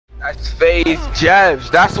That's FaZe Jev.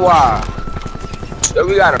 That's why. So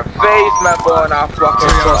we got a FaZe member on our fucking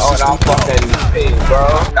team, bro.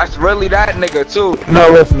 That's really that nigga too.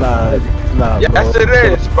 No, it's not. Yes, it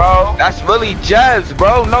is, bro. That's really Jev's,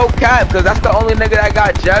 bro. No cap, because that's the only nigga that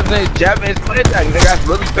got Jev in his play tag. Nigga, that's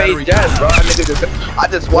really FaZe Jev, bro. I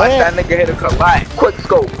just watched that nigga hit a collide. Quick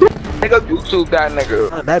scope. Nigga, YouTube that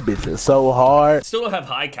nigga. That bitch is so hard. Still don't have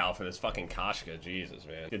high cal for this fucking Koshka. Jesus,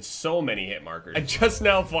 man. Did so many hit markers. I just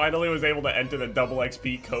now finally was able to enter the double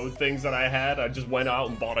XP code things that I had. I just went out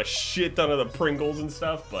and bought a shit ton of the Pringles and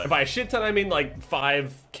stuff. But by a shit ton, I mean like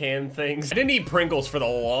 5 can things. I didn't eat Pringles for the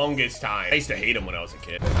longest time. I used to hate them when I was a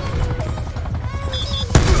kid.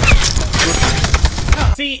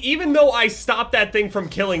 See, even though I stopped that thing from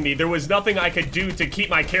killing me, there was nothing I could do to keep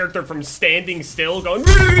my character from standing still, going,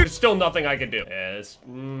 there's still nothing I could do. Yeah,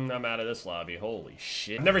 I'm out of this lobby. Holy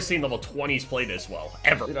shit. I've never seen level 20s play this well,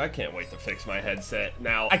 ever. Dude, I can't wait to fix my headset.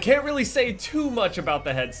 Now, I can't really say too much about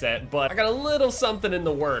the headset, but I got a little something in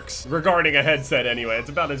the works regarding a headset anyway. It's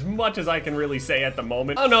about as much as I can really say at the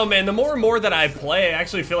moment. I don't know, man. The more and more that I play, I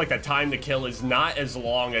actually feel like the time to kill is not as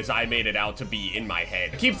long as I made it out to be in my head.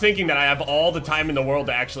 I keep thinking that I have all the time in the world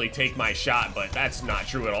to actually take my shot, but that's not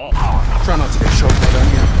true at all. Try not to get choked by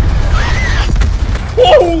that here.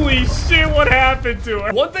 Holy shit, what happened to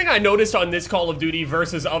her? One thing I noticed on this Call of Duty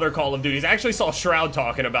versus other Call of Duties, I actually saw Shroud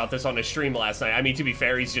talking about this on his stream last night. I mean, to be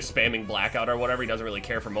fair, he's just spamming Blackout or whatever. He doesn't really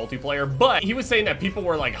care for multiplayer, but he was saying that people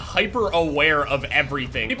were like hyper aware of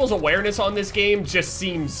everything. People's awareness on this game just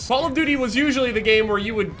seems... Call of Duty was usually the game where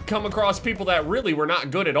you would come across people that really were not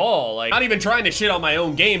good at all. Like, not even trying to shit on my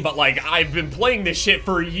own game, but like, I've been playing this shit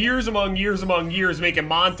for years among years, making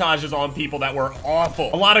montages on people that were awful.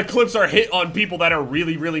 A lot of clips are hit on people that are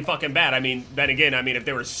really, really fucking bad. I mean, then again, I mean, if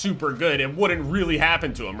they were super good, it wouldn't really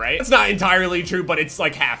happen to them, right? It's not entirely true, but it's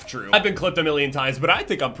like half true. I've been clipped a million times, but I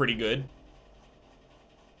think I'm pretty good.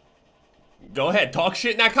 Go ahead, talk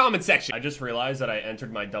shit in that comment section. I just realized that I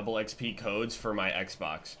entered my double XP codes for my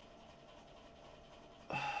Xbox.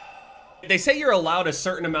 They say you're allowed a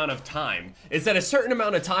certain amount of time. Is that a certain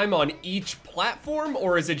amount of time on each platform,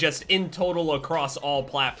 or is it just in total across all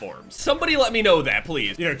platforms? Somebody let me know that,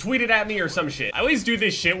 please. Either tweet it at me or some shit. I always do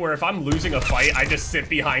this shit where if I'm losing a fight, I just sit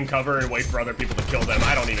behind cover and wait for other people to kill them.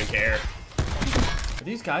 I don't even care. Are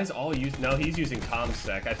these guys all use? No, he's using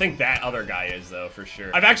ComSec. I think that other guy is, though, for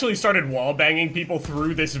sure. I've actually started wall banging people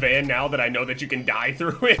through this van now that I know that you can die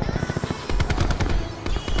through it.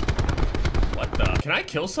 Can I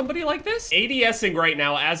kill somebody like this? ADSing right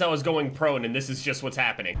now as I was going prone, and this is just what's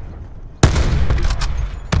happening.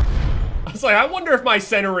 I was like, I wonder if my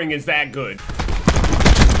centering is that good.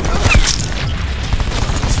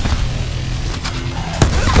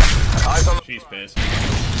 She's pissed.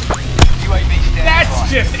 That's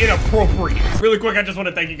just inappropriate. Really quick, I just want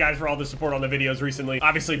to thank you guys for all the support on the videos recently.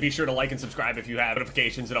 Obviously, be sure to like and subscribe if you have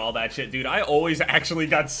notifications and all that shit, dude. I always actually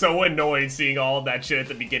got so annoyed seeing all of that shit at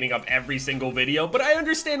the beginning of every single video, but I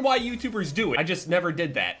understand why YouTubers do it. I just never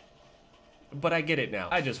did that. But I get it now.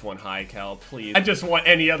 I just want high cal, please. I just want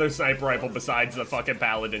any other sniper rifle besides the fucking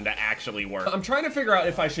Paladin to actually work. I'm trying to figure out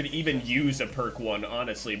if I should even use a perk one,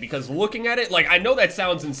 honestly, because looking at it, like, I know that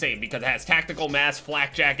sounds insane because it has Tactical Mass,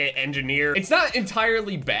 Flak Jacket, Engineer. It's not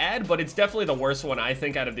entirely bad, but it's definitely the worst one, I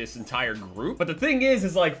think, out of this entire group. But the thing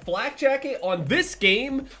is like, Flak Jacket on this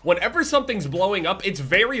game, whenever something's blowing up, it's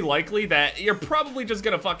very likely that you're probably just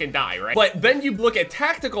gonna fucking die, right? But then you look at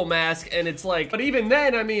Tactical Mask, and it's like, but even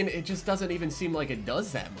then, I mean, it just doesn't even seem like it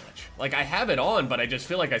does that much. Like, I have it on, but I just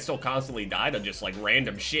feel like I still constantly die to just like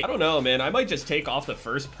random shit. I don't know, man. I might just take off the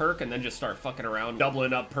first perk and then just start fucking around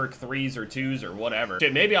doubling up perk 3s or 2s or whatever.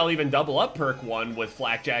 Shit, maybe I'll even double up perk 1 with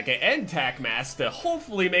Flak Jacket and Tac Mask to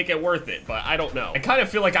hopefully make it worth it, but I don't know. I kind of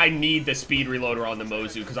feel like I need the speed reloader on the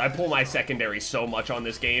Mozu because I pull my secondary so much on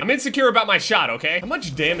this game. I'm insecure about my shot, okay? How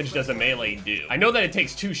much damage does a melee do? I know that it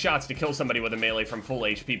takes 2 shots to kill somebody with a melee from full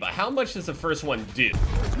HP, but how much does the first one do?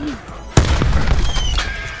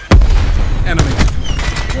 Enemy.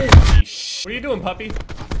 Holy sh! What are you doing, puppy?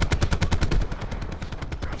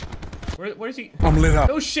 Where's he? I'm lit up.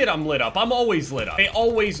 No shit, I'm lit up. I'm always lit up. They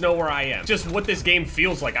always know where I am. Just what this game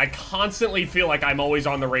feels like. I constantly feel like I'm always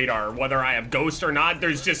on the radar. Whether I have Ghost or not,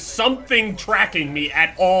 there's just something tracking me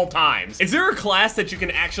at all times. Is there a class that you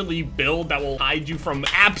can actually build that will hide you from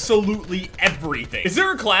absolutely everything? Is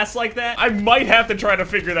there a class like that? I might have to try to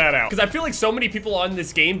figure that out. Because I feel like so many people on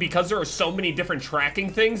this game, because there are so many different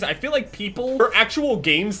tracking things, I feel like their actual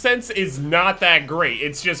game sense is not that great.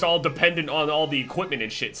 It's just all dependent on all the equipment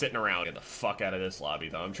and shit sitting around. get the fuck out of this lobby,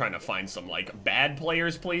 though. I'm trying to find some, like, bad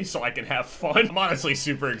players, please, so I can have fun. I'm honestly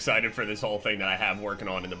super excited for this whole thing that I have working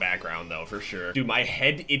on in the background, though, for sure. Dude, my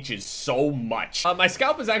head itches so much. My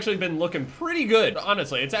scalp has actually been looking pretty good.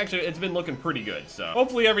 Honestly, it's been looking pretty good, so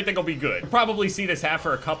hopefully everything will be good. We'll probably see this half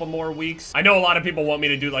for a couple more weeks. I know a lot of people want me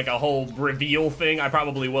to do, like, a whole reveal thing. I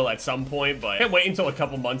probably will at some point, but I can't wait until a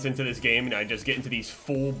couple months into this game and I just get into these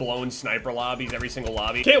full-blown sniper lobbies, every single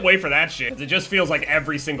lobby. Can't wait for that shit. It just feels like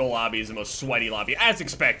every single lobby is the most sweaty lobby, as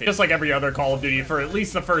expected. Just like every other Call of Duty, for at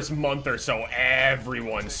least the first month or so,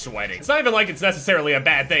 everyone's sweating. It's not even like it's necessarily a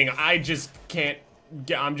bad thing. I just can't,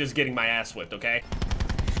 I'm just getting my ass whipped, okay?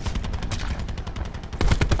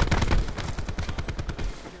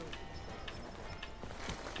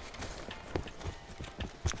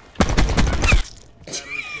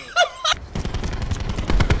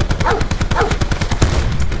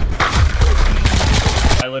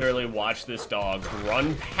 I literally watched this dog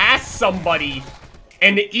run past somebody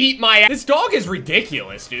and eat my ass. This dog is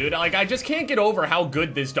ridiculous, dude. Like, I just can't get over how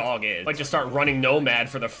good this dog is. Like, just start running Nomad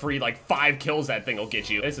for the free, like, 5 kills that thing will get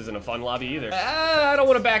you. This isn't a fun lobby either. I don't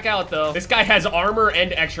want to back out, though. This guy has armor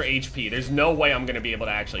and extra HP. There's no way I'm going to be able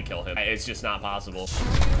to actually kill him. It's just not possible.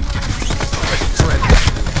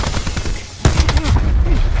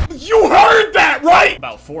 You heard that, right?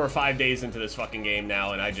 About 4 or 5 days into this fucking game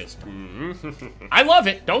now, and I just... I love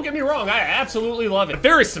it. Don't get me wrong. I absolutely love it. But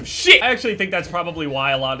there is some shit. I actually think that's probably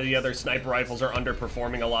why a lot of the other sniper rifles are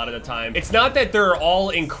underperforming a lot of the time. It's not that they're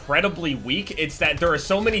all incredibly weak. It's that there are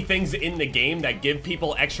so many things in the game that give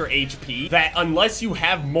people extra HP that unless you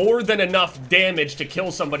have more than enough damage to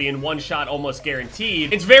kill somebody in one shot almost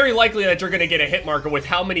guaranteed, it's very likely that you're going to get a hit marker with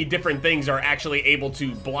how many different things are actually able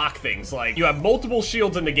to block things. Like, you have multiple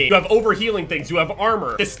shields in the game. You have overhealing things. You have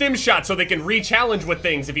armor. The stim shot so they can re-challenge with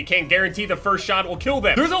things if you can't guarantee the first shot will kill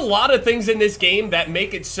them. There's a lot of things in this game that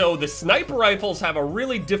make it so the sniper rifles have a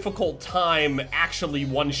really difficult time actually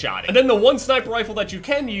one-shotting. And then the one sniper rifle that you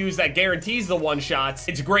can use that guarantees the one-shots,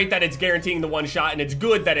 it's great that it's guaranteeing the one-shot, and it's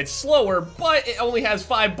good that it's slower, but it only has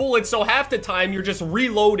 5 bullets, so half the time you're just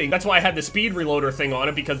reloading. That's why I had the speed reloader thing on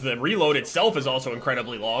it, because the reload itself is also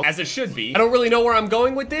incredibly long, as it should be. I don't really know where I'm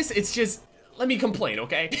going with this. It's just... let me complain,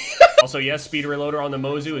 okay? Also, yes, speed reloader on the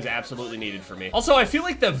Mozu is absolutely needed for me. Also, I feel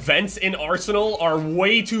like the vents in Arsenal are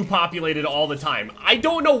way too populated all the time. I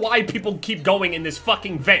don't know why people keep going in this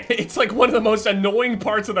fucking vent. It's like one of the most annoying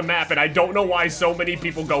parts of the map, and I don't know why so many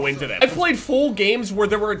people go into them. I've played full games where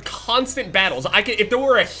there were constant battles. If there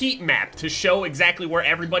were a heat map to show exactly where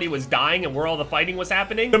everybody was dying and where all the fighting was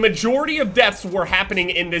happening, the majority of deaths were happening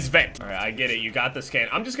in this vent. All right, I get it. You got the scan.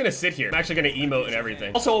 I'm just gonna sit here. I'm actually gonna emote and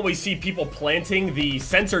everything. Also, always see people planting the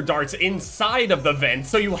sensor darts inside of the vent,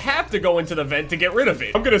 so you have to go into the vent to get rid of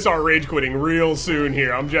it. I'm gonna start rage quitting real soon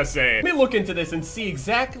here, I'm just saying. Let me look into this and see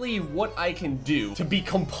exactly what I can do to be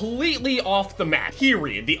completely off the map,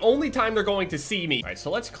 period. The only time they're going to see me. All right, so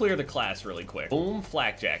let's clear the class really quick. Boom,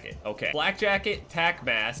 flak jacket. Okay, flak jacket, tac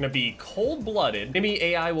mask. Gonna be cold-blooded. Enemy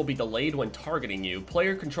AI will be delayed when targeting you.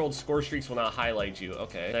 Player-controlled score streaks will not highlight you.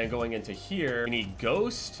 Okay, then going into here, we need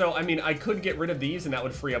ghost. So, I mean, I could get rid of these and that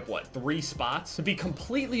would free up, what, 3 spots? To be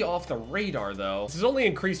completely off the radar, though, this is only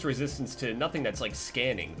increased resistance to nothing that's like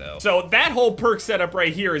scanning, though. So that whole perk setup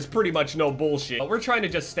right here is pretty much no bullshit. But we're trying to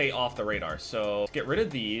just stay off the radar. So let's get rid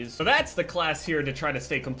of these. So that's the class here to try to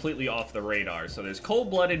stay completely off the radar. So there's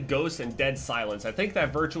cold-blooded, ghost, and dead silence. I think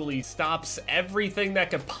that virtually stops everything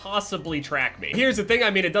that could possibly track me. Here's the thing,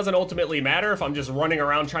 I mean, it doesn't ultimately matter if I'm just running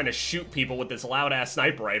around trying to shoot people with this loud-ass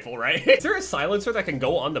sniper rifle, right? Is there a silencer that can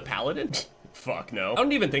go on the Paladin? Fuck no. I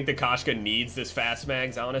don't even think the Koshka needs this fast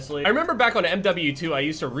mags, honestly. I remember back on MW2, I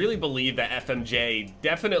used to really believe that FMJ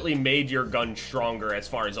definitely made your gun stronger as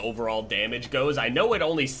far as overall damage goes. I know it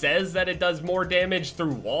only says that it does more damage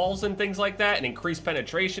through walls and things like that and increased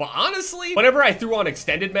penetration. But honestly, whenever I threw on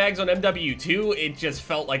extended mags on MW2, it just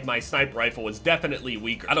felt like my sniper rifle was definitely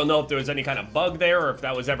weaker. I don't know if there was any kind of bug there or if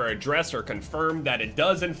that was ever addressed or confirmed that it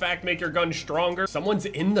does in fact make your gun stronger. Someone's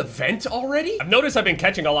in the vent already? I've noticed I've been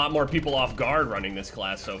catching a lot more people off guard running this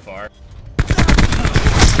class so far.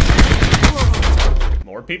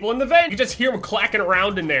 More people in the vent. You just hear them clacking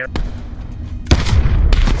around in there.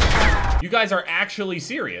 You guys are actually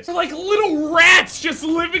serious. They're like little rats just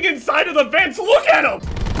living inside of the vents. Look at them.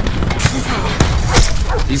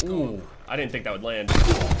 Ooh, I didn't think that would land.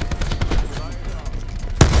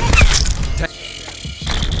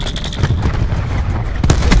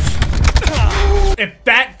 If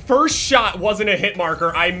that first shot wasn't a hit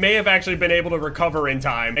marker, I may have actually been able to recover in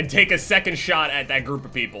time and take a second shot at that group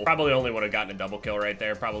of people. Probably only would have gotten a double kill right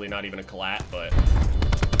there. Probably not even a collat, but...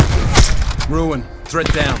 Ruin.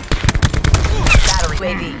 Threat down. Battery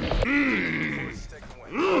UAV.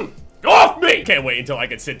 Off me! Can't wait until I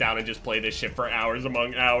can sit down and just play this shit for hours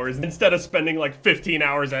among hours instead of spending like 15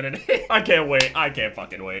 hours editing. I can't wait. I can't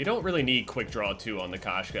fucking wait. You don't really need quick draw 2 on the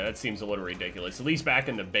Koshka. That seems a little ridiculous. At least back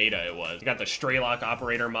in the beta it was. You got the Straylock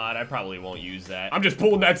operator mod. I probably won't use that. I'm just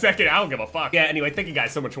pulling that second. I don't give a fuck. Yeah, anyway, thank you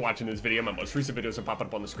guys so much for watching this video. My most recent videos are popping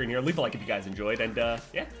up on the screen here. Leave a like if you guys enjoyed. And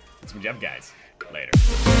yeah, it's been Jev, guys. Later.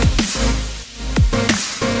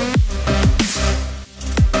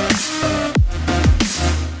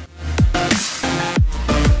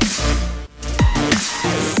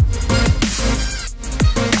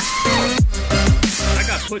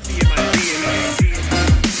 Pussy in my